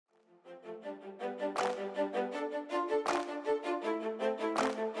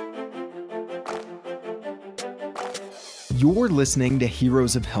You're listening to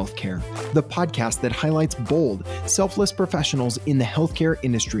Heroes of Healthcare, the podcast that highlights bold, selfless professionals in the healthcare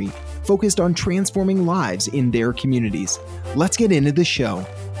industry focused on transforming lives in their communities. Let's get into the show.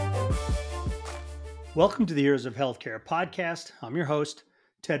 Welcome to the Heroes of Healthcare podcast. I'm your host,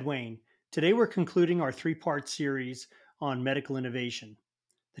 Ted Wayne. Today we're concluding our three-part series on medical innovation.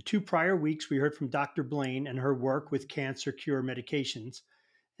 The 2 prior weeks we heard from Dr. Blaine and her work with cancer cure medications,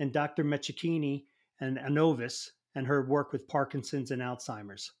 and Dr. Mechikini and Anovis and her work with Parkinson's and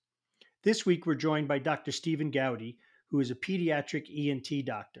Alzheimer's. This week we're joined by Dr. Stephen Gowdy, who is a pediatric ENT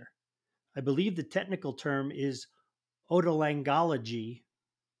doctor. I believe the technical term is otolaryngology,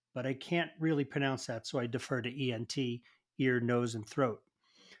 but I can't really pronounce that, so I defer to ENT, ear, nose, and throat.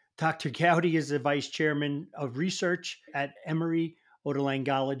 Dr. Gowdy is the vice chairman of research at Emory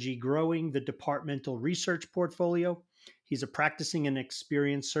Otolaryngology, growing the departmental research portfolio. He's a practicing and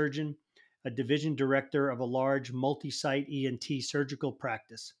experienced surgeon, a division director of a large multi-site ENT surgical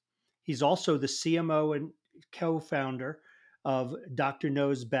practice. He's also the CMO and co-founder of Dr.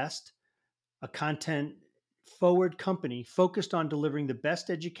 Knows Best, a content forward company focused on delivering the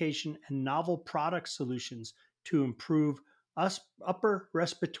best education and novel product solutions to improve upper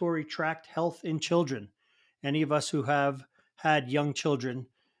respiratory tract health in children. Any of us who have had young children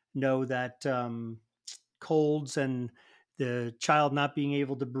know that colds and the child not being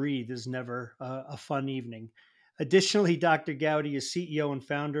able to breathe is never a fun evening. Additionally, Dr. Gowdy is CEO and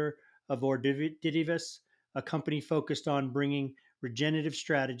founder of Ordivis, a company focused on bringing regenerative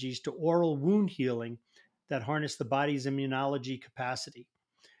strategies to oral wound healing that harness the body's immunology capacity.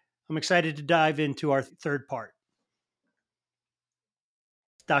 I'm excited to dive into our third part.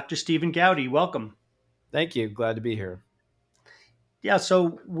 Dr. Stephen Gowdy, welcome. Thank you. Glad to be here. Yeah,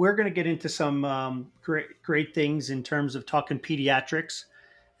 so we're going to get into some great things in terms of talking pediatrics.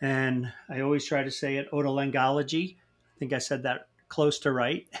 And I always try to say it, otolaryngology. I think I said that close to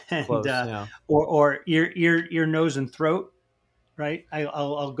right. And Close, yeah. or ear, nose, and throat, right?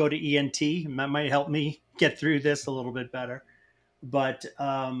 I'll go to ENT. That might help me get through this a little bit better. But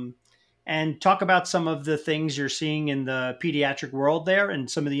and talk about some of the things you're seeing in the pediatric world there, and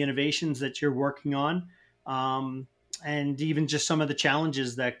some of the innovations that you're working on. And even just some of the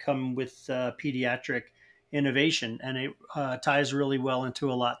challenges that come with pediatric innovation. And it ties really well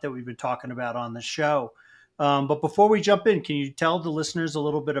into a lot that we've been talking about on the show. But before we jump in, can you tell the listeners a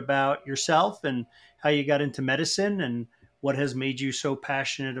little bit about yourself and how you got into medicine and what has made you so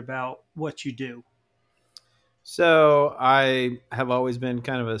passionate about what you do? So I have always been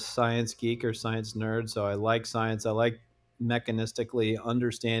kind of a science geek or science nerd. So I like science. I like mechanistically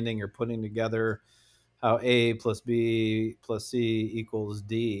understanding or putting together how A plus B plus C equals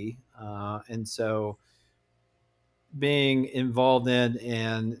D. And so being involved in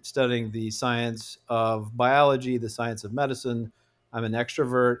and studying the science of biology, the science of medicine, I'm an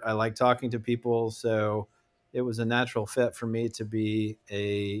extrovert. I like talking to people. So it was a natural fit for me to be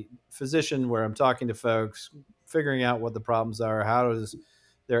a physician where I'm talking to folks, figuring out what the problems are. How does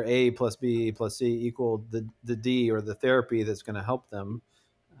their A plus B plus C equal the D or the therapy that's going to help them?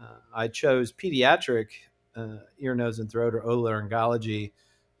 I chose pediatric ear, nose, and throat or otolaryngology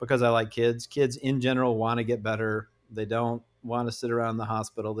because I like kids. Kids in general want to get better. They don't want to sit around the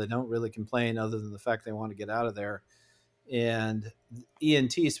hospital. They don't really complain other than the fact they want to get out of there. And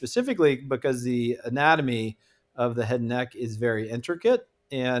ENT specifically because the anatomy of the head and neck is very intricate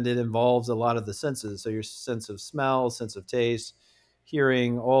and it involves a lot of the senses. So your sense of smell, sense of taste,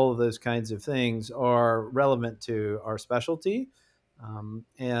 hearing, all of those kinds of things are relevant to our specialty.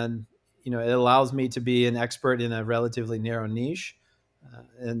 And, it allows me to be an expert in a relatively narrow niche.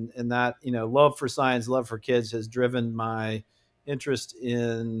 And that, love for science, love for kids has driven my interest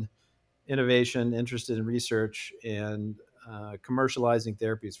in innovation, interested in research, and commercializing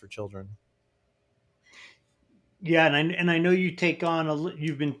therapies for children. Yeah, and I know you take on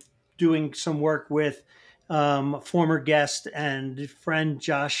you've been doing some work with former guest and friend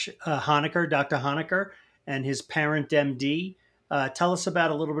Josh Honecker, Dr. Honecker, and his parent MD. Tell us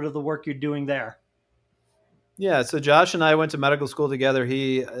about a little bit of the work you're doing there. Yeah, so Josh and I went to medical school together.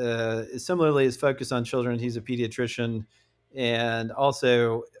 He similarly is focused on children. He's a pediatrician and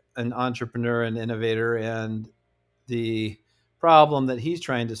also an entrepreneur and innovator. And the problem that he's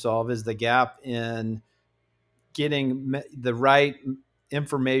trying to solve is the gap in getting the right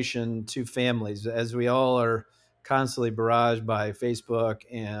information to families, as we all are constantly barraged by Facebook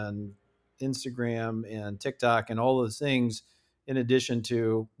and Instagram and TikTok and all those things. In addition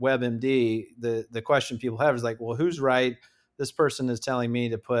to WebMD, the question people have is like, well, who's right? This person is telling me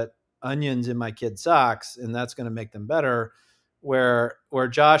to put onions in my kids' socks, and that's going to make them better. Where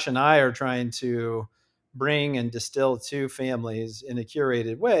Josh and I are trying to bring and distill to families in a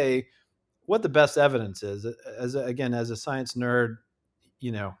curated way what the best evidence is. As again, as a science nerd,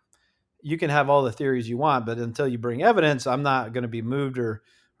 you know, you can have all the theories you want, but until you bring evidence, I'm not going to be moved or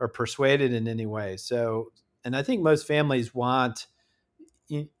persuaded in any way. So, and I think most families want,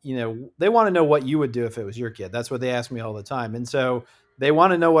 they want to know what you would do if it was your kid. That's what they ask me all the time. And so they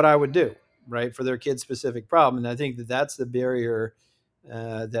want to know what I would do, right, for their kid's specific problem. And I think that that's the barrier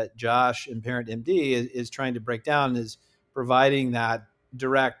that Josh and Parent MD is trying to break down, is providing that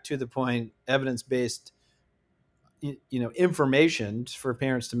direct, to the point, evidence-based information for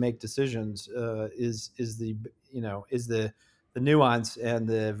parents to make decisions, is the nuance and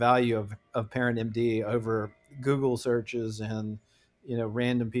the value of Parent MD over Google searches and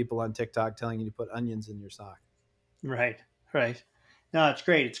random people on TikTok telling you to put onions in your sock. Right, right. No, it's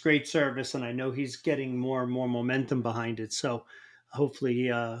great. It's great service, and I know he's getting more and more momentum behind it. So hopefully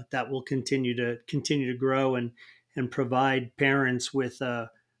that will continue to grow and provide parents with a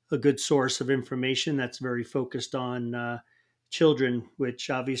good source of information that's very focused on children, which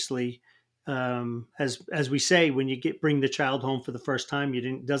obviously, as we say, when you bring the child home for the first time,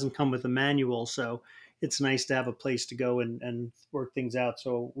 it doesn't come with a manual. So it's nice to have a place to go and work things out.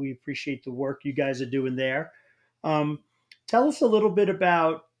 So we appreciate the work you guys are doing there. Um, Tell us a little bit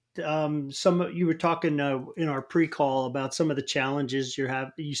about you were talking in our pre-call about some of the challenges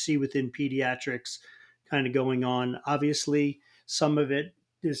you see within pediatrics kind of going on. Obviously, some of it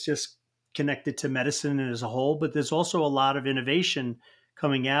is just connected to medicine as a whole, but there's also a lot of innovation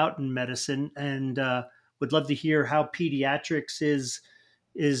coming out in medicine, and would love to hear how pediatrics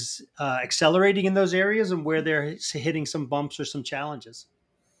is accelerating in those areas and where they're hitting some bumps or some challenges.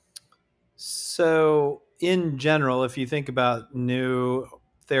 So, in general, if you think about new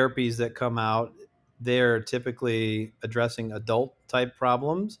therapies that come out, they're typically addressing adult type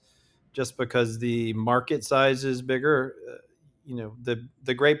problems, just because the market size is bigger.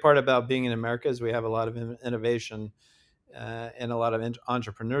 The great part about being in America is we have a lot of innovation and a lot of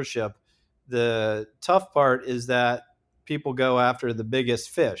entrepreneurship. The tough part is that people go after the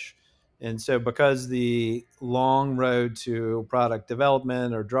biggest fish. And so, because the long road to product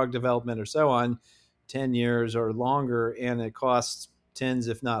development or drug development or so on, 10 years or longer, and it costs tens,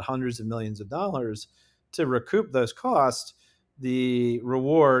 if not hundreds of millions of dollars to recoup those costs, the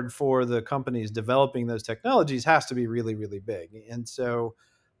reward for the companies developing those technologies has to be really, really big. And so,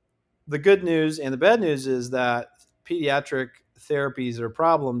 the good news and the bad news is that pediatric therapies or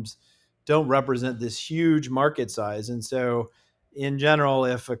problems don't represent this huge market size. And so, in general,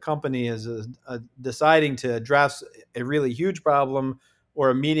 if a company is deciding to address a really huge problem or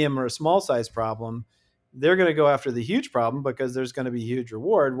a medium or a small size problem, they're going to go after the huge problem because there's going to be a huge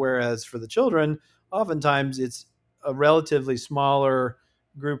reward. Whereas for the children, oftentimes it's a relatively smaller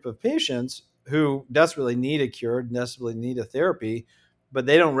group of patients who desperately need a cure, desperately need a therapy, but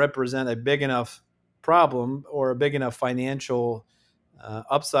they don't represent a big enough problem or a big enough financial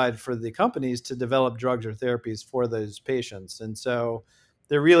upside for the companies to develop drugs or therapies for those patients. And so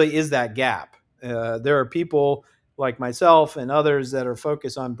there really is that gap. There are people like myself and others that are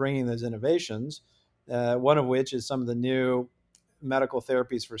focused on bringing those innovations, one of which is some of the new medical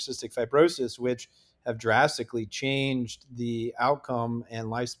therapies for cystic fibrosis, which have drastically changed the outcome and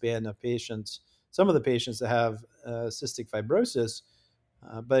lifespan of patients, some of the patients that have cystic fibrosis.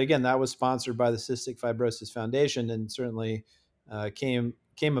 But again, that was sponsored by the Cystic Fibrosis Foundation, and certainly came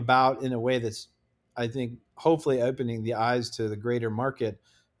about in a way that's, I think, hopefully opening the eyes to the greater market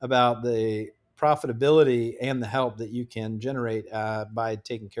about the profitability and the help that you can generate by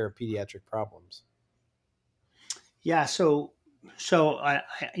taking care of pediatric problems. Yeah, so I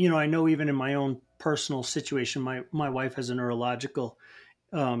know even in my own personal situation, my wife has a neurological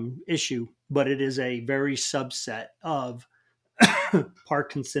issue, but it is a very subset of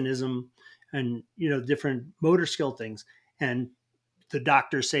Parkinsonism and different motor skill things. And the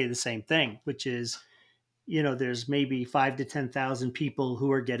doctors say the same thing, which is there's maybe 5 to 10,000 people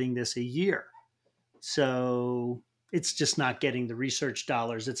who are getting this a year. So it's just not getting the research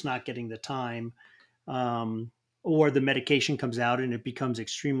dollars. It's not getting the time. Um, or the medication comes out and it becomes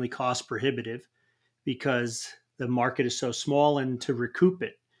extremely cost prohibitive because the market is so small, and to recoup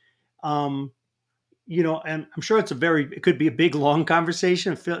it. Um, and I'm sure it could be a big, long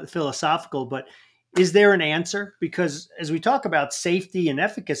conversation, philosophical, but is there an answer? Because as we talk about safety and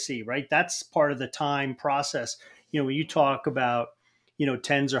efficacy, right, that's part of the time process. When you talk about,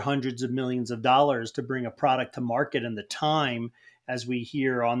 tens or hundreds of millions of dollars to bring a product to market, and the time, as we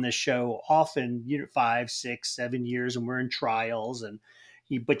hear on this show, often, 5, 6, 7 years, and we're in trials,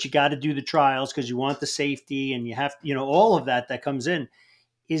 but you got to do the trials because you want the safety, and you have, all of that comes in.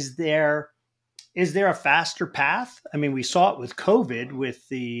 Is there Is there a faster path? I mean, we saw it with COVID with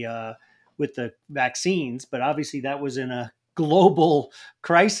the vaccines, but obviously that was in a global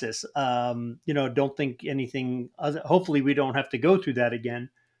crisis. Don't think anything. Other, hopefully, we don't have to go through that again.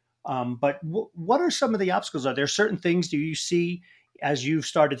 But what are some of the obstacles? Are there certain things do you see as you've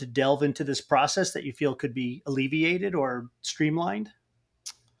started to delve into this process that you feel could be alleviated or streamlined?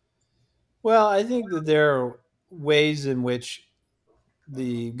 Well, I think that there are ways in which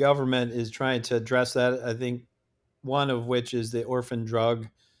the government is trying to address that. I think one of which is the orphan drug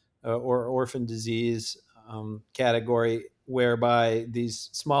or orphan disease category, whereby these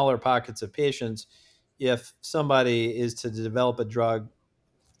smaller pockets of patients, if somebody is to develop a drug,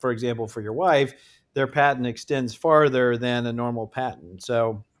 for example, for your wife, their patent extends farther than a normal patent.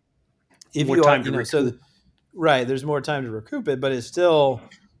 So if More you are, time to recoup. right, there's more time to recoup it, but it's still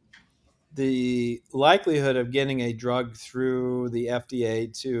the likelihood of getting a drug through the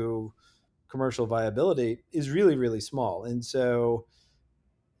FDA to commercial viability is really, really small. And so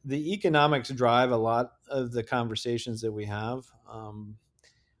the economics drive a lot of the conversations that we have.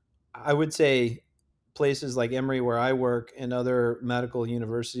 I would say places like Emory, where I work, and other medical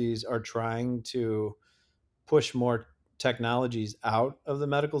universities are trying to push more technologies out of the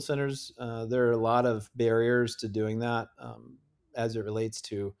medical centers. There are a lot of barriers to doing that as it relates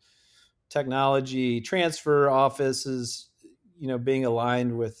to technology transfer offices, being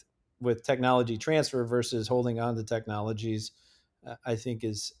aligned with technology transfer versus holding on to technologies, I think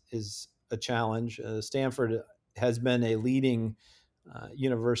is a challenge. Stanford has been a leading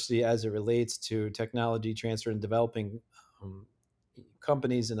university as it relates to technology transfer and developing um,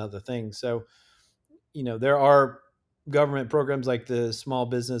 companies and other things. So, there are government programs like the Small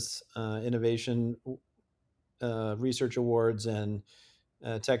Business Innovation Research Awards and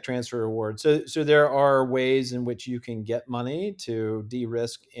Tech Transfer Awards. So there are ways in which you can get money to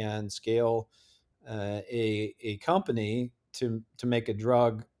de-risk and scale a company to make a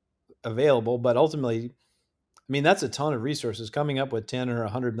drug available. But ultimately, I mean, that's a ton of resources. Coming up with 10 or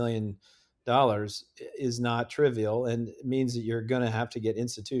 $100 million is not trivial, and it means that you're going to have to get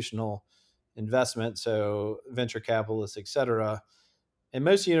institutional investment, so venture capitalists, et cetera. And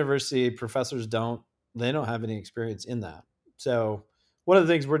most university professors don't have any experience in that. So one of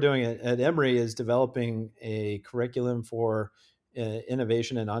the things we're doing at Emory is developing a curriculum for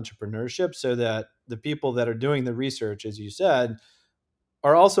innovation and entrepreneurship, so that the people that are doing the research, as you said,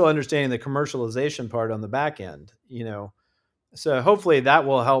 are also understanding the commercialization part on the back end. So hopefully that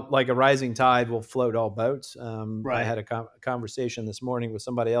will help. Like a rising tide will float all boats. I Right. had a conversation this morning with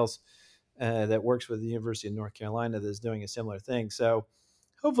somebody else that works with the University of North Carolina that is doing a similar thing. So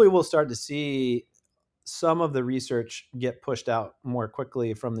hopefully we'll start to see some of the research get pushed out more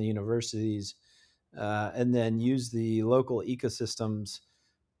quickly from the universities, and then use the local ecosystems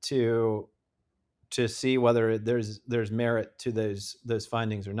to see whether there's merit to those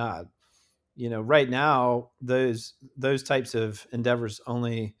findings or not. Right now those types of endeavors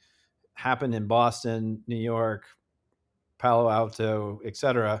only happen in Boston, New York, Palo Alto, et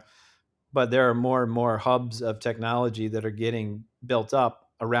cetera. But there are more and more hubs of technology that are getting built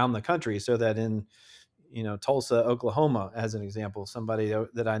up around the country, so that in Tulsa, Oklahoma, as an example, somebody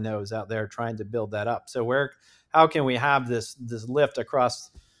that I know is out there trying to build that up. So how can we have this lift across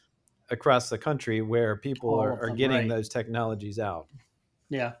the country where people All of are them. getting Right. those technologies out?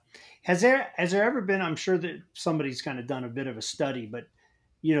 Yeah. Has there ever been, I'm sure that somebody's kind of done a bit of a study, but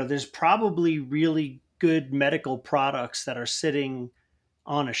there's probably really good medical products that are sitting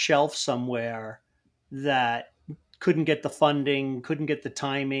on a shelf somewhere that couldn't get the funding, couldn't get the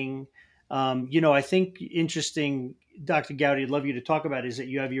timing. I think interesting, Dr. Gowdy, I'd love you to talk about is that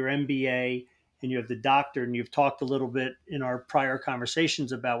you have your MBA and you have the doctor, and you've talked a little bit in our prior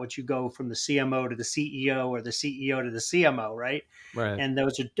conversations about what you go from the CMO to the CEO or the CEO to the CMO, right? Right. And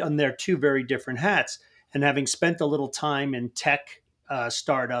those are on their two very different hats. And having spent a little time in tech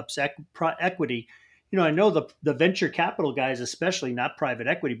startups, equity, I know the venture capital guys, especially not private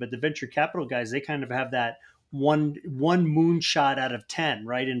equity, but the venture capital guys, they kind of have that one moonshot out of 10,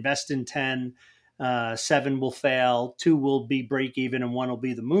 right? Invest in 10, seven will fail, two will be break even, and one will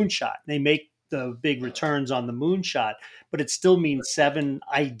be the moonshot. They make the big returns on the moonshot, but it still means seven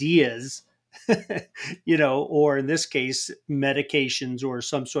ideas, or in this case, medications or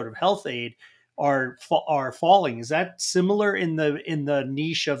some sort of health aid are falling. Is that similar in the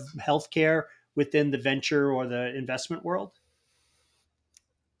niche of healthcare within the venture or the investment world?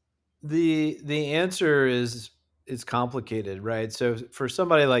 The answer is complicated, right? So for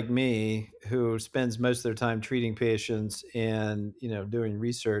somebody like me who spends most of their time treating patients and doing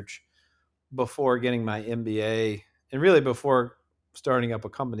research before getting my MBA, and really before starting up a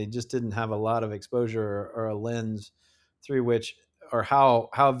company just didn't have a lot of exposure or a lens through which, or how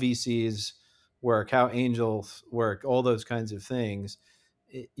VCs work, how angels work, all those kinds of things.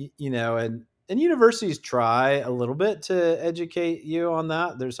 And universities try a little bit to educate you on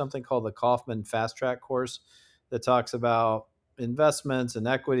that. There's something called the Kaufman Fast Track course that talks about investments and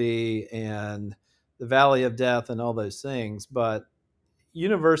equity and the valley of death and all those things. But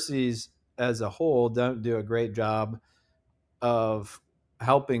universities as a whole don't do a great job of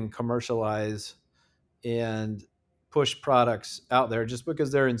helping commercialize and push products out there, just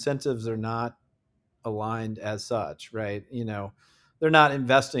because their incentives are not aligned as such, right? They're not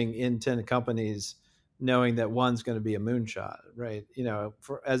investing in 10 companies knowing that one's going to be a moonshot, right?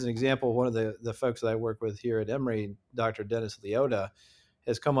 For as an example, one of the folks that I work with here at Emory, Dr. Dennis Leota,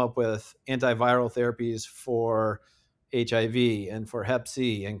 has come up with antiviral therapies for HIV and for Hep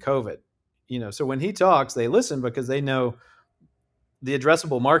C and COVID. So when he talks, they listen because they know the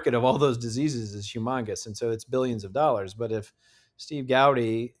addressable market of all those diseases is humongous, and so it's billions of dollars. But if Steve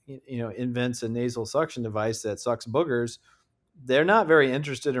Gowdy, invents a nasal suction device that sucks boogers, they're not very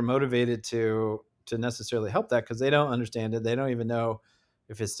interested or motivated to necessarily help that, because they don't understand it. They don't even know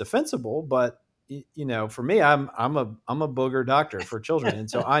if it's defensible. But for me, I'm a booger doctor for children, and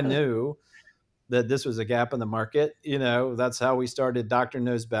so I knew that this was a gap in the market. That's how we started Doctor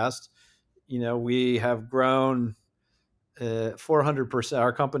Knows Best. We have grown 400%.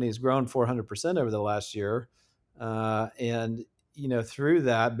 Our company has grown 400% over the last year. And, through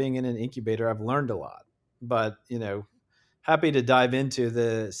that, being in an incubator, I've learned a lot. But, happy to dive into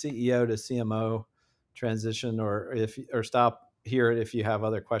the CEO to CMO transition, or stop here if you have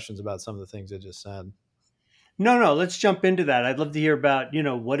other questions about some of the things I just said. No, let's jump into that. I'd love to hear about,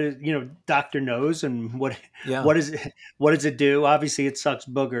 what is, Doctor Knows, and what is it, what does it do? Obviously it sucks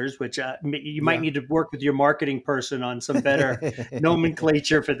boogers, which you might need to work with your marketing person on some better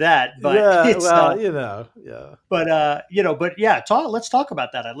nomenclature for that. But let's talk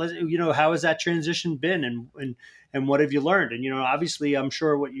about that. How has that transition been, and what have you learned? And, obviously I'm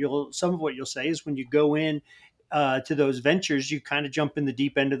sure some of what you'll say is when you go in to those ventures, you kind of jump in the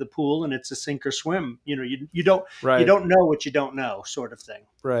deep end of the pool, and it's a sink or swim. You don't know what you don't know, sort of thing.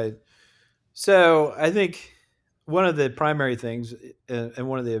 Right. So I think one of the primary things, and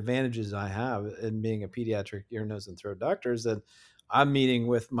one of the advantages I have in being a pediatric ear, nose, and throat doctor, is that I'm meeting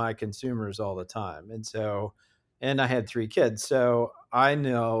with my consumers all the time. And I had 3 kids, so I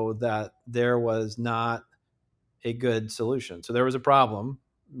know that there was not a good solution. So there was a problem,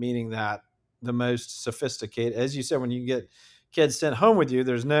 meaning that the most sophisticated, as you said, when you get kids sent home with you,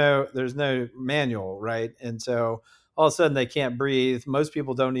 there's no manual, right? And so all of a sudden they can't breathe. Most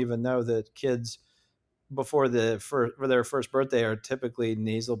people don't even know that kids for their first birthday are typically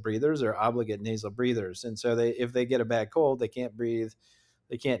nasal breathers or obligate nasal breathers. And so if they get a bad cold, they can't breathe,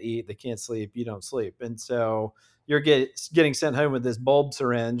 they can't eat, they can't sleep, you don't sleep. And so you're getting sent home with this bulb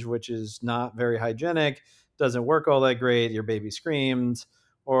syringe, which is not very hygienic, doesn't work all that great. Your baby screams.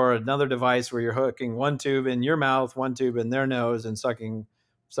 Or another device where you're hooking one tube in your mouth, one tube in their nose, and sucking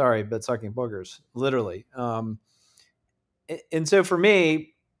boogers, literally. And so for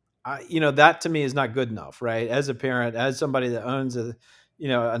me, that to me is not good enough, right? As a parent, as somebody that owns an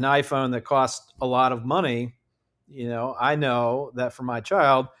iPhone that costs a lot of money, I know that for my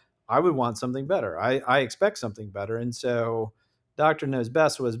child, I would want something better. I expect something better. And so Doctor Knows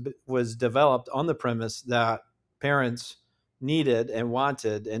Best was developed on the premise that parents needed and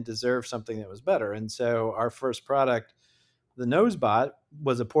wanted and deserved something that was better. And so our first product, the NoseBot,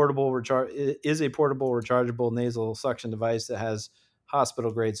 is a portable rechargeable nasal suction device that has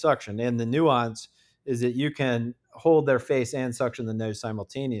hospital grade suction. And the nuance is that you can hold their face and suction the nose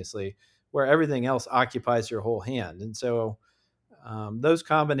simultaneously, where everything else occupies your whole hand. And so those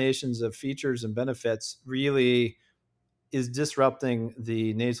combinations of features and benefits really is disrupting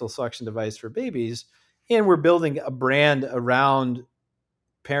the nasal suction device for babies. And we're building a brand around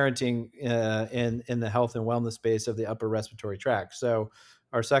parenting in the health and wellness space of the upper respiratory tract. So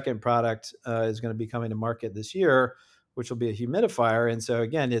our second product is going to be coming to market this year, which will be a humidifier. And so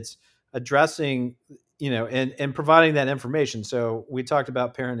again, it's addressing, and providing that information. So we talked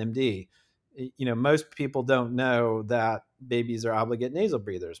about Parent MD. Most people don't know that babies are obligate nasal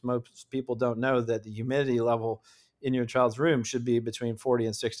breathers. Most people don't know that the humidity level in your child's room should be between 40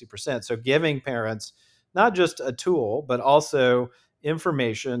 and 60%. So giving parents not just a tool, but also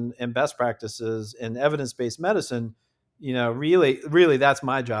information and best practices and evidence-based medicine, really that's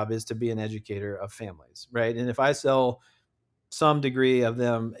my job, is to be an educator of families, right? And if I sell some degree of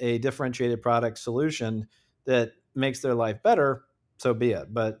them a differentiated product solution that makes their life better, so be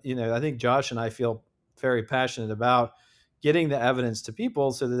it. But, I think Josh and I feel very passionate about getting the evidence to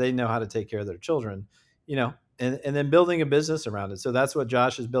people so that they know how to take care of their children, and then building a business around it. So that's what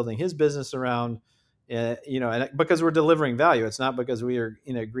Josh is building his business around, and because we're delivering value. It's not because we are,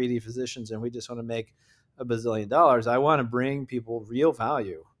 greedy physicians and we just want to make a bazillion dollars. I want to bring people real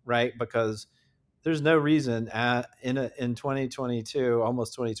value, right? Because there's no reason in 2022,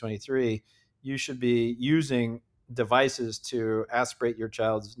 almost 2023, you should be using devices to aspirate your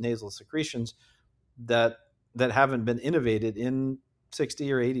child's nasal secretions that haven't been innovated in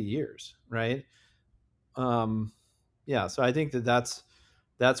 60 or 80 years, right? Yeah, so I think that's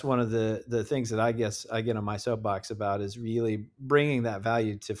one of the things that I guess I get on my soapbox about, is really bringing that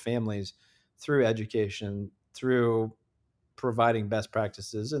value to families through education, through providing best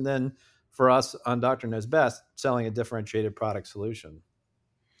practices, and then for us on Doctor Knows Best, selling a differentiated product solution.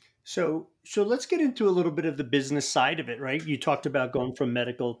 So let's get into a little bit of the business side of it, right? You talked about going from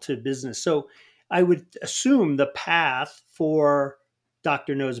medical to business. So I would assume the path for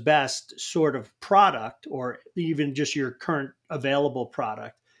Doctor Knows Best sort of product, or even just your current available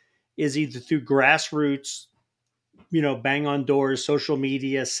product, is either through grassroots, bang on doors, social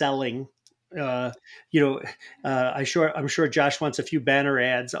media, selling. Uh, you know, I'm sure Josh wants a few banner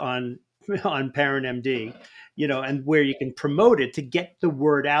ads on on Parent MD, and where you can promote it to get the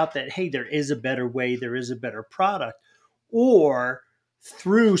word out that, hey, there is a better way, there is a better product, or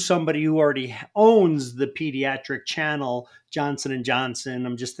through somebody who already owns the pediatric channel, Johnson and Johnson.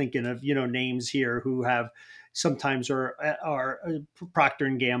 I'm just thinking of names here who have sometimes are Procter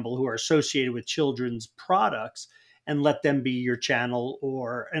and Gamble, who are associated with children's products, and let them be your channel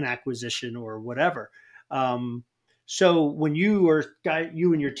or an acquisition or whatever. So when you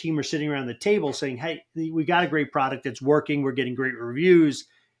and your team are sitting around the table saying, "Hey, we got a great product that's working. We're getting great reviews.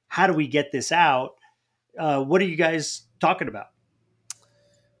 How do we get this out?" What are you guys talking about?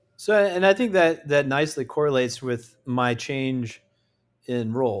 So, and I think that nicely correlates with my change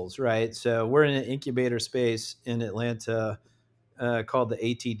in roles, right? So we're in an incubator space in Atlanta called the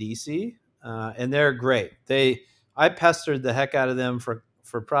ATDC, and they're great. I pestered the heck out of them for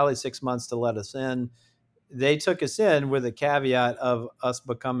probably 6 months to let us in. They took us in with a caveat of us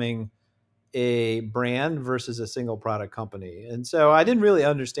becoming a brand versus a single product company. And so I didn't really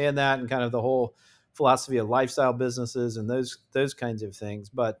understand that, and kind of the whole philosophy of lifestyle businesses and those kinds of things.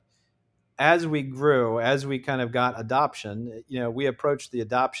 But as we grew, as we kind of got adoption, we approached the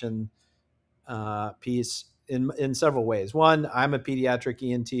adoption piece in several ways. One, I'm a pediatric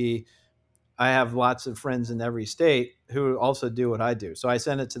ENT. I have lots of friends in every state who also do what I do. So I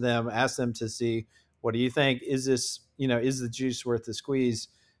sent it to them, asked them to see, what do you think? Is this, is the juice worth the squeeze,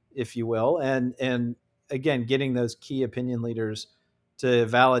 if you will? And again, getting those key opinion leaders to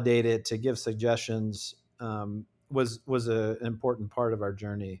validate it, to give suggestions, was an important part of our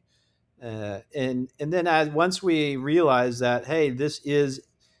journey. And then once we realized that, hey, this is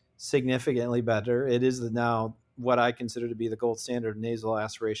significantly better, it is now what I consider to be the gold standard of nasal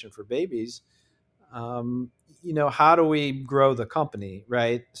aspiration for babies. How do we grow the company,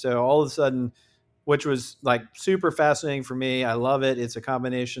 right? So all of a sudden, which was like super fascinating for me, I love it. It's a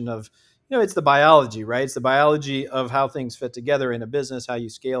combination of, it's the biology, right? It's the biology of how things fit together in a business, how you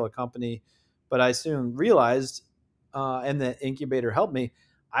scale a company. But I soon realized, and the incubator helped me,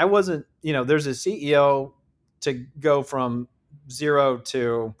 I wasn't, there's a CEO to go from 0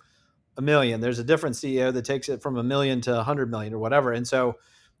 to a million. There's a different CEO that takes it from a million to 100 million or whatever. And so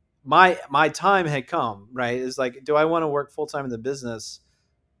my time had come, right? Is like, do I want to work full time in the business?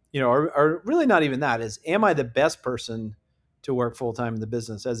 Or really not even that, is, am I the best person to work full time in the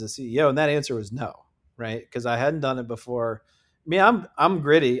business as a CEO? And that answer was no, right? Because I hadn't done it before. I mean, I'm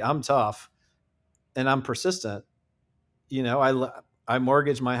gritty, I'm tough, and I'm persistent. I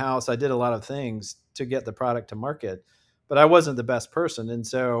mortgaged my house. I did a lot of things to get the product to market, but I wasn't the best person. And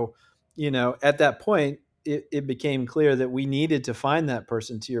so, at that point, it became clear that we needed to find that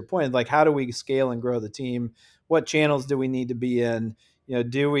person, to your point. Like, how do we scale and grow the team? What channels do we need to be in?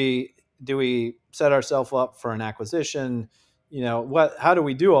 Do we set ourselves up for an acquisition? How do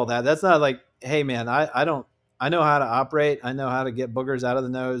we do all that? That's not like, hey man, I know how to operate. I know how to get boogers out of the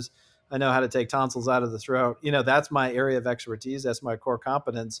nose. I know how to take tonsils out of the throat. That's my area of expertise. That's my core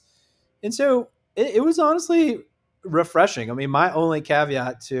competence. And so it was honestly refreshing. I mean, my only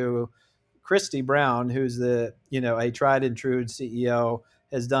caveat to Christy Brown, who's a tried and true CEO,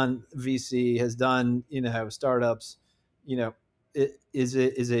 has done VC, has done, startups,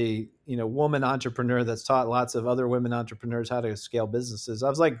 is a woman entrepreneur that's taught lots of other women entrepreneurs how to scale businesses. I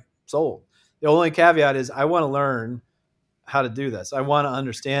was like, sold. The only caveat is I want to learn how to do this. I want to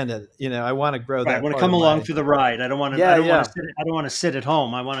understand it. I want to grow that. I want to come along for the ride. I don't want to. Yeah, I don't want to sit. I don't want to sit at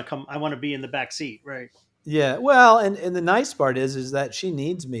home. I want to come. I want to be in the back seat. Right. Yeah. Well, and the nice part is that she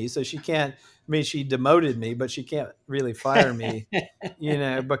needs me, so she can't. I mean, she demoted me, but she can't really fire me,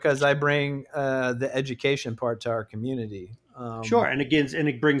 because I bring the education part to our community. Sure, and again, and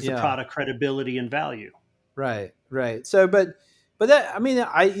it brings the Yeah. product credibility and value. Right. Right. So, but that, I mean,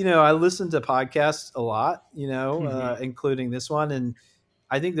 I listen to podcasts a lot, Hmm. including this one, and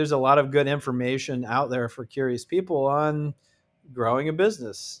I think there's a lot of good information out there for curious people on growing a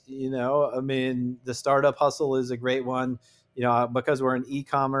business. I mean, the startup hustle is a great one. Because we're in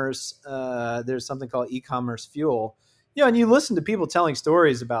e-commerce, there's something called e-commerce fuel. And you listen to people telling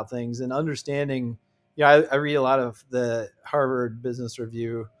stories about things and understanding. I read a lot of the Harvard Business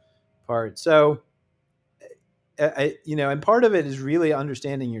Review part. So, and part of it is really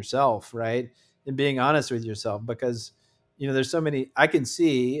understanding yourself, right? And being honest with yourself, because there's so many. I can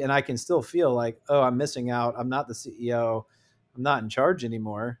see and I can still feel like, oh, I'm missing out. I'm not the CEO. I'm not in charge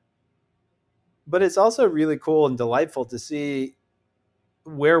anymore. But it's also really cool and delightful to see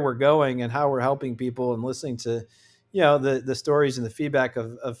where we're going and how we're helping people, and listening to the stories and the feedback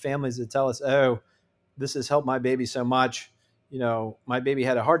of families that tell us, oh, this has helped my baby so much. My baby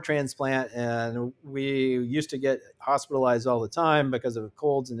had a heart transplant, and we used to get hospitalized all the time because of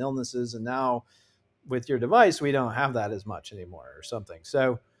colds and illnesses, and now with your device we don't have that as much anymore, or something.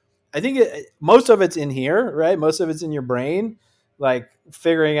 So I think most of it's in here, right? Most of it's in your brain, like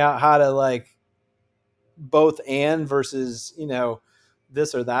figuring out how to, like, both and versus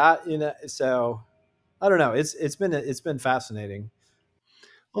this or that. So I don't know, it's been fascinating.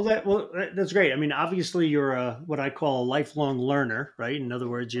 That's great. I mean, obviously, you're a what I call a lifelong learner, right? In other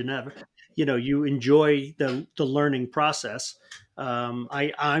words, you never, you enjoy the learning process.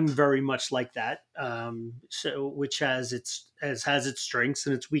 I'm very much like that. So which has its strengths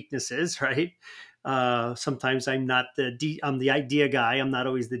and its weaknesses, right? Sometimes I'm the idea guy. I'm not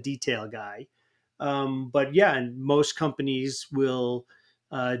always the detail guy. But yeah, and most companies will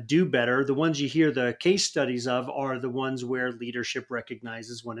do better. The ones you hear the case studies of are the ones where leadership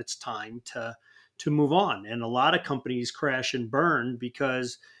recognizes when it's time to move on. And a lot of companies crash and burn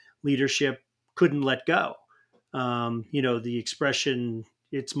because leadership couldn't let go. The expression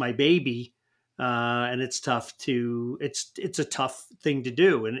 "it's my baby," and it's a tough thing to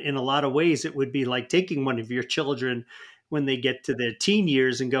do. And in a lot of ways, it would be like taking one of your children when they get to their teen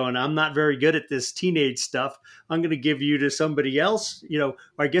years and going, "I'm not very good at this teenage stuff. I'm going to give you to somebody else." Or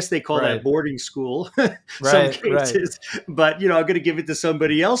I guess they call that Right. boarding school, some Right. Right. cases. But I'm going to give it to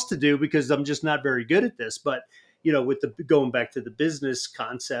somebody else to do because I'm just not very good at this. But with the going back to the business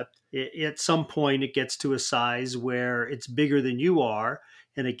concept, at some point it gets to a size where it's bigger than you are,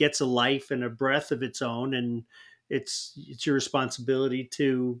 and it gets a life and a breath of its own, and it's your responsibility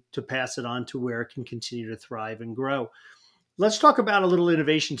to pass it on to where it can continue to thrive and grow. Let's talk about a little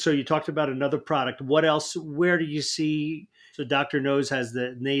innovation. So you talked about another product. What else? Where do you see? So Dr. Nose has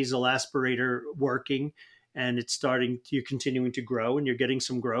the nasal aspirator working, and you're continuing to grow, and you're getting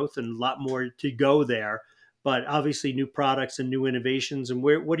some growth and a lot more to go there. But obviously, new products and new innovations. And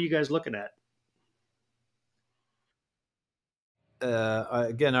what are you guys looking at?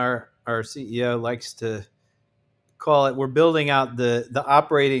 Again, our CEO likes to call it, we're building out the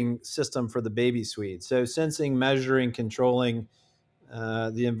operating system for the baby suite. So sensing, measuring, controlling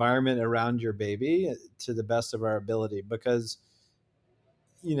the environment around your baby to the best of our ability. Because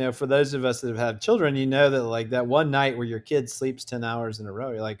for those of us that have had children, that, like, that one night where your kid sleeps 10 hours in a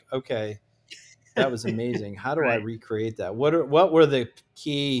row, you're like, okay, that was amazing. How do I Right. recreate that? What were the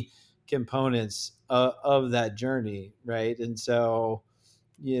key components of that journey, right? And so,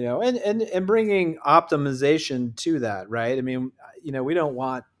 and bringing optimization to that, right? I mean, we don't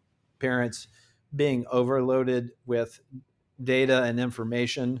want parents being overloaded with data and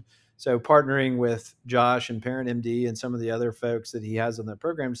information. So partnering with Josh and Parent MD and some of the other folks that he has on the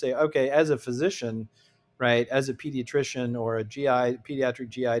program, say, okay, as a physician, right, as a pediatrician or a pediatric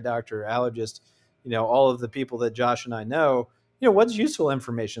GI doctor, allergist, all of the people that Josh and I know, what's useful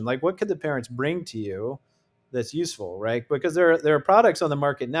information? Like, what could the parents bring to you that's useful, right? Because there are products on the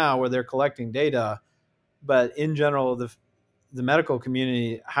market now where they're collecting data, but in general, the medical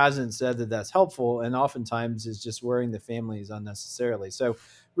community hasn't said that that's helpful, and oftentimes is just worrying the families unnecessarily. So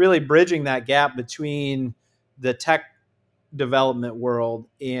really bridging that gap between the tech development world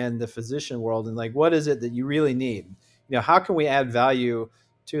and the physician world, and, like, what is it that you really need? How can we add value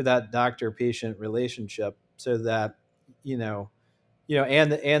to that doctor patient relationship, so that you know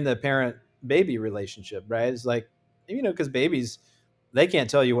and the parent baby relationship, right? It's like, because babies, they can't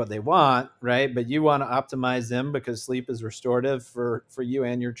tell you what they want, right? But you want to optimize them because sleep is restorative for you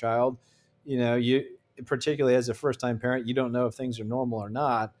and your child. You particularly as a first time parent, you don't know if things are normal or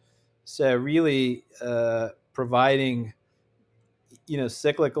not. So really providing,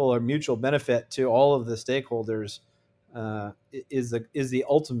 cyclical or mutual benefit to all of the stakeholders is the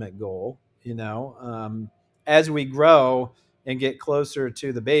ultimate goal. As we grow and get closer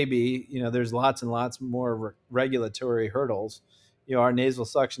to the baby, there's lots and lots more regulatory hurdles. Our nasal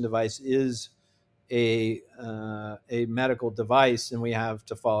suction device is a medical device, and we have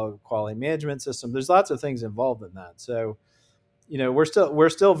to follow quality management system. There's lots of things involved in that. So, we're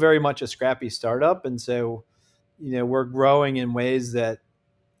still very much a scrappy startup, and so we're growing in ways that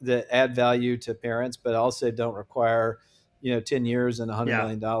add value to parents, but also don't require 10 years and $100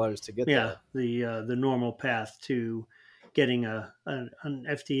 million to get Yeah, there. the normal path to getting an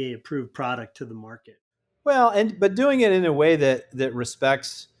FDA approved product to the market. Well, but doing it in a way that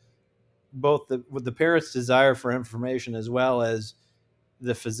respects both the parents' desire for information as well as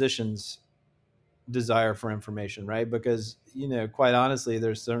the physician's desire for information, right? Because quite honestly,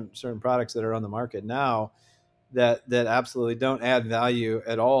 there's certain products that are on the market now that absolutely don't add value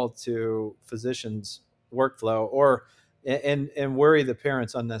at all to physicians' workflow, or and worry the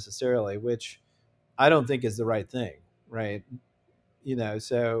parents unnecessarily, which I don't think is the right thing, right?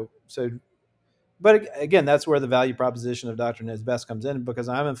 So but again, that's where the value proposition of Dr. Ned's Best comes in, because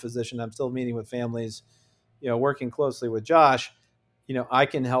I'm a physician. I'm still meeting with families, working closely with Josh. I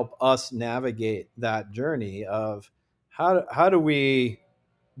can help us navigate that journey of how do we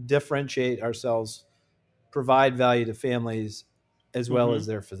differentiate ourselves, provide value to families as well Mm-hmm. as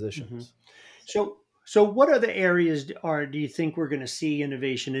their Mm-hmm. physicians. So, so what other areas do you think we're going to see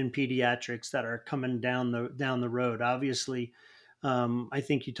innovation in pediatrics that are coming down the road? Obviously, I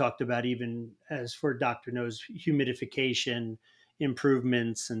think you talked about, even as for Doctor No's, humidification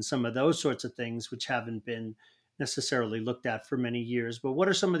improvements and some of those sorts of things, which haven't been necessarily looked at for many years. But what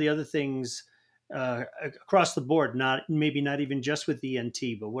are some of the other things across the board? Not maybe not even just with ENT,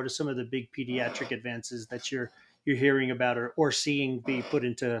 but what are some of the big pediatric advances that you're hearing about or seeing be put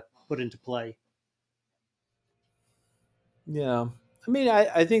into play? Yeah. I mean,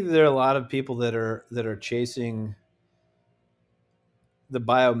 I think there are a lot of people that are chasing the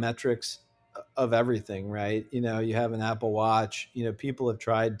biometrics of everything, right? You have an Apple Watch. People have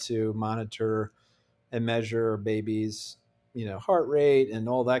tried to monitor and measure babies, heart rate and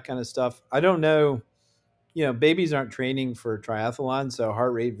all that kind of stuff. I don't know. Babies aren't training for triathlon, so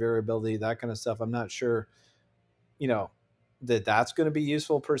heart rate variability, that kind of stuff, I'm not sure, you know, that's going to be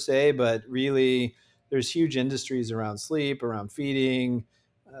useful per se, but really there's huge industries around sleep, around feeding,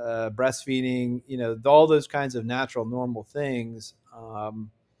 breastfeeding, all those kinds of natural, normal things.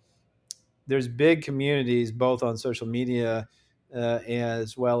 There's big communities both on social media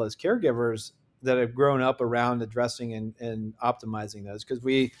as well as caregivers that have grown up around addressing and optimizing those, because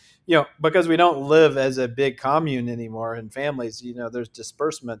we don't live as a big commune anymore in families. There's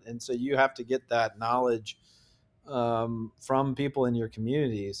disbursement, and so you have to get that knowledge from people in your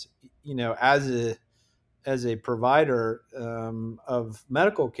communities. As a provider of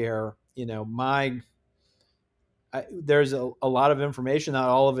medical care, there's a lot of information. Not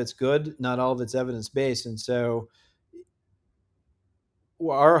all of it's good, not all of it's evidence based, and so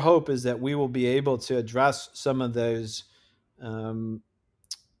our hope is that we will be able to address some of those um,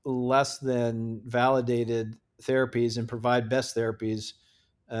 less than validated therapies and provide best therapies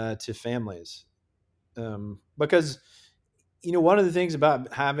to families. Because one of the things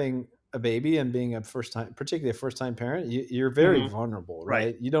about having a baby and being particularly a first time parent, you're very Hmm. vulnerable, Right.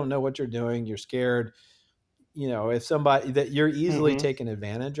 right? You don't know what you're doing. You're scared. If somebody that you're easily Hmm. taken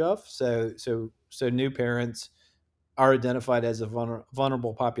advantage of. So new parents are identified as a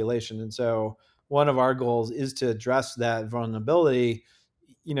vulnerable population, and so one of our goals is to address that vulnerability,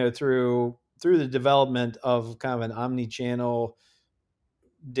 through the development of kind of an omni-channel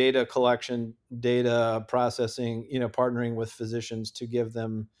data collection, data processing, partnering with physicians to give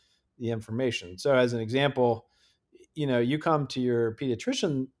them the information. So as an example, you come to your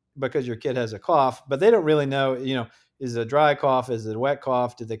pediatrician because your kid has a cough, but they don't really know, is it a dry cough? Is it a wet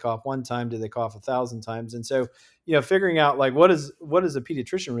cough? Did they cough one time? Did they cough 1,000 times? And so, figuring out like what does a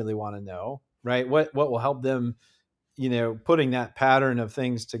pediatrician really want to know, right? What will help them, putting that pattern of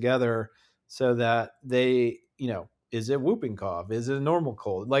things together so that they, is it whooping cough? Is it a normal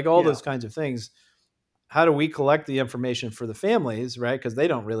cold? Like all Yeah. those kinds of things. How do we collect the information for the families, right? Because they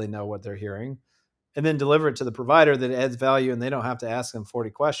don't really know what they're hearing, and then deliver it to the provider that adds value, and they don't have to ask them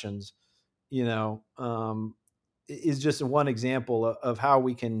 40 questions, is just one example of how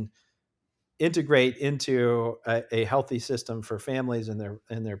we can integrate into a healthy system for families and their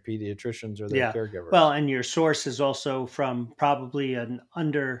pediatricians or their Yeah. Well, caregivers. and your source is also from probably a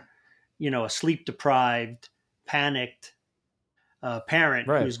sleep deprived, panicked parent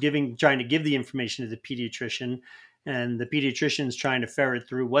Right. who's trying to give the information to the pediatrician, and the pediatrician's trying to ferret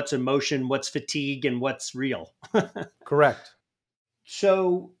through what's emotion, what's fatigue, and what's real. Correct.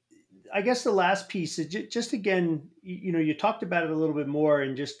 So I guess the last piece is just again, you talked about it a little bit more,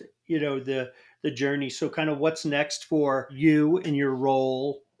 and just the journey. So kind of what's next for you in your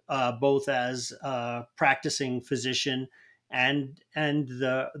role, both as a practicing physician and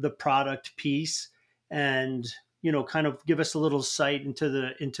the product piece, and kind of give us a little sight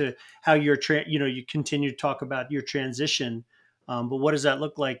into how you continue to talk about your transition. But what does that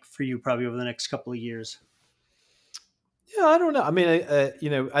look like for you probably over the next couple of years? Yeah, I don't know. I mean,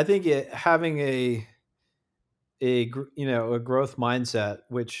 I think having a growth mindset,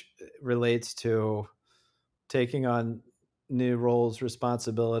 which relates to taking on new roles,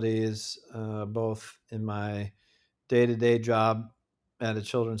 responsibilities, both in my day-to-day job at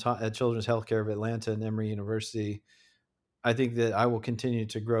Children's Healthcare of Atlanta and Emory University. I think that I will continue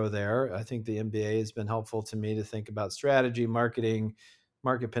to grow there. I think the MBA has been helpful to me to think about strategy, marketing,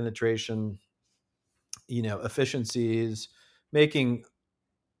 market penetration, efficiencies, making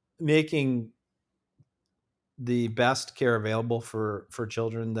making the best care available for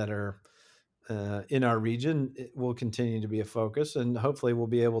children that are in our region. It will continue to be a focus, and hopefully we'll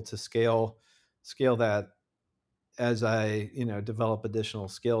be able to scale that as I develop additional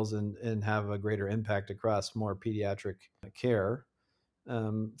skills and have a greater impact across more pediatric care.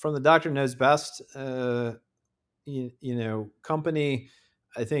 From the Doctor Knows Best, company,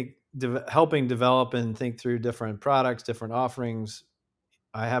 I think helping develop and think through different products, different offerings.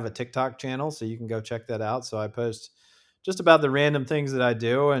 I have a TikTok channel, so you can go check that out. So I post just about the random things that I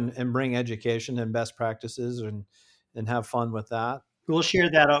do and bring education and best practices and have fun with that. We'll share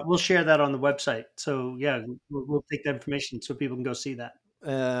that. We'll share that on the website. So yeah, we'll take that information so people can go see that.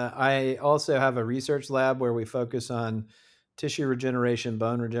 I also have a research lab where we focus on tissue regeneration,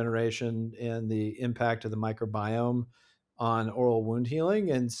 bone regeneration, and the impact of the microbiome on oral wound healing.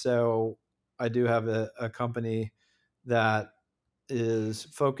 And so I do have a company that is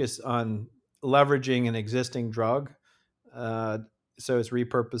focused on leveraging an existing drug. Uh, so it's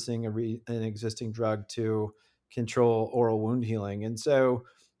repurposing an existing drug to control oral wound healing. And so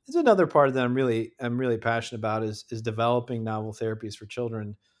it's another part that I'm really passionate about is developing novel therapies for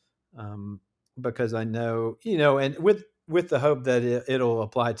children, because I know, and with the hope that it'll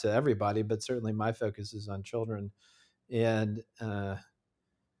apply to everybody, but certainly my focus is on children, and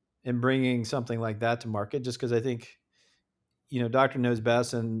bringing something like that to market, just because I think, Doctor Knows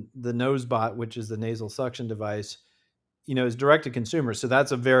Best and the NoseBot, which is the nasal suction device, is direct to consumer. So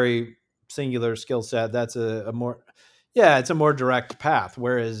that's a very singular skill set. That's a more, yeah, it's a more direct path.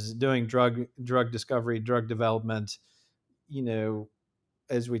 Whereas doing drug discovery, drug development, you know,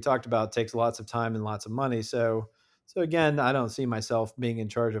 as we talked about, takes lots of time and lots of money. So again, I don't see myself being in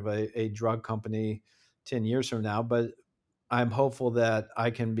charge of a drug company 10 years from now, but I'm hopeful that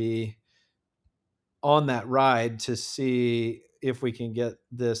I can be on that ride to see if we can get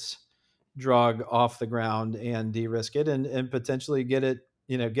this drug off the ground and de-risk it and potentially get it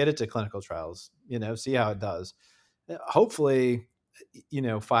to clinical trials, see how it does. Hopefully,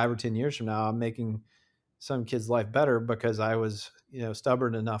 5 or 10 years from now, I'm making some kid's life better because I was,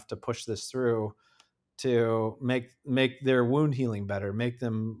 stubborn enough to push this through to make their wound healing better, make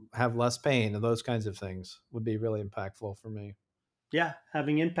them have less pain, and those kinds of things would be really impactful for me. Yeah,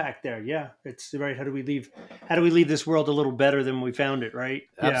 having impact there. Yeah, it's right. How do we leave this world a little better than we found it? Right.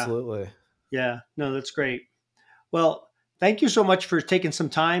 Yeah. Absolutely. Yeah. No, that's great. Well, thank you so much for taking some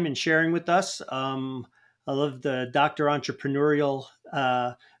time and sharing with us. I love the doctor entrepreneurial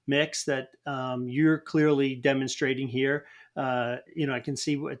mix that you're clearly demonstrating here. I can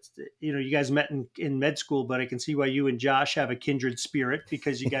see what you guys met in med school, but I can see why you and Josh have a kindred spirit,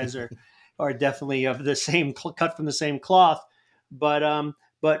 because you guys are definitely of the same cut from the same cloth.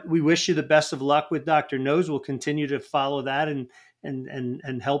 But we wish you the best of luck with Doctor Knows. We'll continue to follow that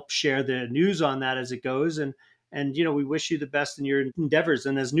and help share the news on that as it goes. And we wish you the best in your endeavors,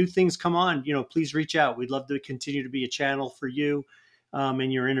 and as new things come on, please reach out. We'd love to continue to be a channel for you,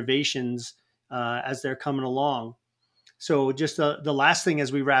 and your innovations as they're coming along. So just the last thing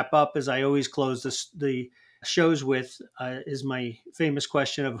as we wrap up, as I always close the shows with, is my famous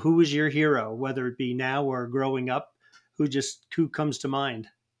question of who is your hero, whether it be now or growing up. Who comes to mind?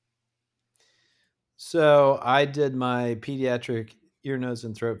 So I did my pediatric ear, nose,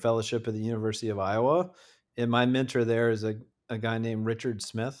 and throat fellowship at the University of Iowa, and my mentor there is a guy named Richard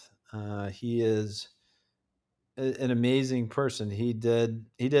Smith. He is an amazing person. He did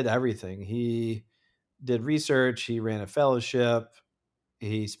everything. He did research. He ran a fellowship.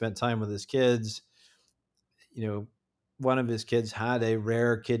 He spent time with his kids. You know, one of his kids had a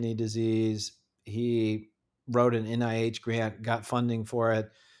rare kidney disease. He wrote an NIH grant, got funding for it,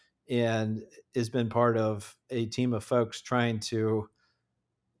 and has been part of a team of folks trying to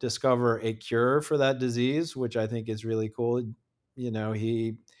discover a cure for that disease, which I think is really cool.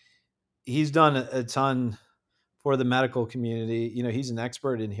 He's done a ton for the medical community. He's an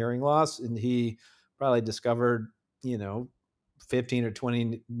expert in hearing loss, and he probably discovered, 15 or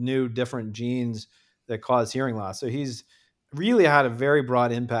 20 new different genes that cause hearing loss. So he's really had a very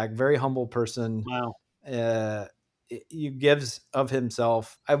broad impact, very humble person. Wow. He gives of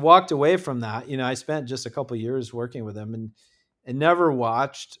himself. I walked away from that. I spent just a couple of years working with him and never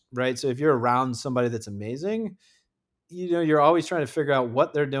watched, right? So if you're around somebody that's amazing, you're always trying to figure out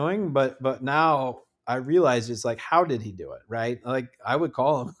what they're doing. But now I realize it's like, how did he do it? Right. Like I would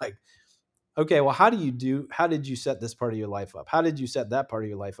call him like, okay, well, how did you set this part of your life up? How did you set that part of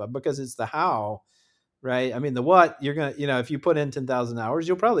your life up? Because it's the how, right? I mean, the what you're going to, if you put in 10,000 hours,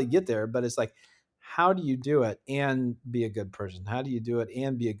 you'll probably get there, but it's like, how do you do it and be a good person? How do you do it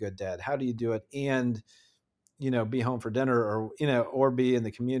and be a good dad? How do you do it and, be home for dinner or be in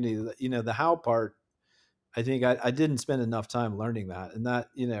the community? The how part, I think I didn't spend enough time learning that, and that,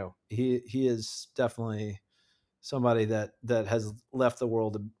 he is definitely somebody that has left the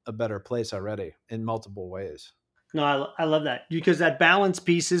world a better place already in multiple ways. No, I love that, because that balance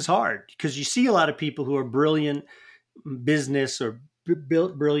piece is hard, because you see a lot of people who are brilliant business or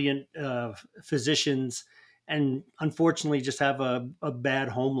brilliant physicians, and unfortunately just have a bad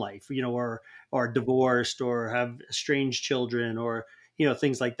home life, or divorced, or have estranged children, or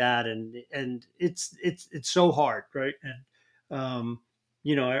things like that, and it's so hard, right? And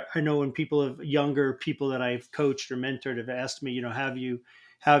I know when younger people that I've coached or mentored have asked me,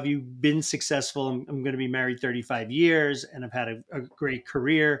 have you been successful? I'm going to be married 35 years and I've had a great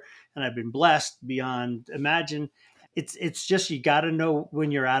career and I've been blessed beyond imagine. It's just, you got to know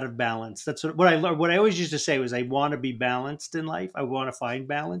when you're out of balance. That's what I learned. What I always used to say was, I want to be balanced in life. I want to find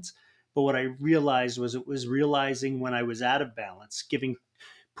balance. But what I realized was, it was realizing when I was out of balance,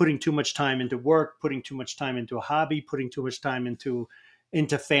 putting too much time into work, putting too much time into a hobby, putting too much time into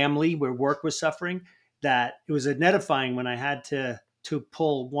family where work was suffering, that it was edifying when I had to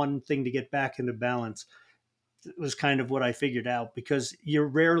pull one thing to get back into balance. It was kind of what I figured out, because you're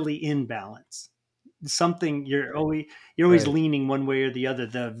rarely in balance. Something you're always Right. leaning one way or the other.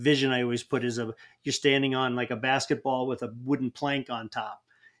 The vision I always put is you're standing on like a basketball with a wooden plank on top.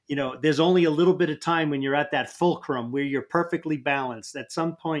 There's only a little bit of time when you're at that fulcrum where you're perfectly balanced. At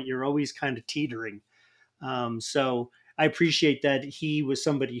some point, you're always kind of teetering. So I appreciate that he was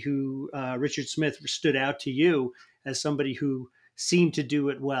somebody who, Richard Smith, stood out to you as somebody who seemed to do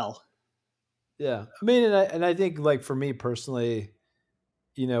it well. Yeah. I mean, and I think, like, for me personally,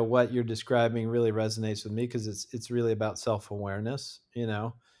 what you're describing really resonates with me, because it's really about self-awareness,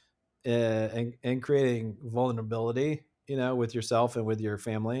 and creating vulnerability, with yourself and with your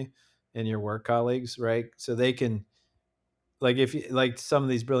family and your work colleagues, right? So they can, like, if you, like, some of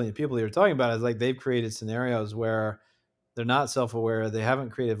these brilliant people you're talking about, is like they've created scenarios where they're not self-aware, they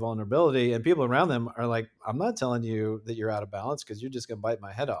haven't created vulnerability, and people around them are like, I'm not telling you that you're out of balance, because you're just going to bite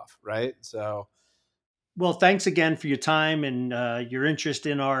my head off, right? So Well, thanks again for your time and your interest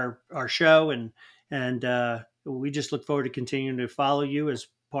in our show, and we just look forward to continuing to follow you as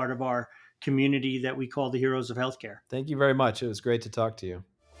part of our community that we call the Heroes of Healthcare. thank you very much. It was great to talk to you.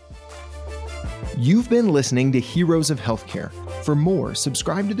 You've been listening to Heroes of Healthcare. For more,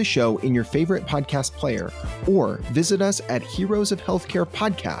 subscribe to the show in your favorite podcast player or visit us at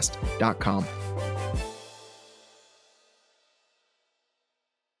heroesofhealthcarepodcast.com.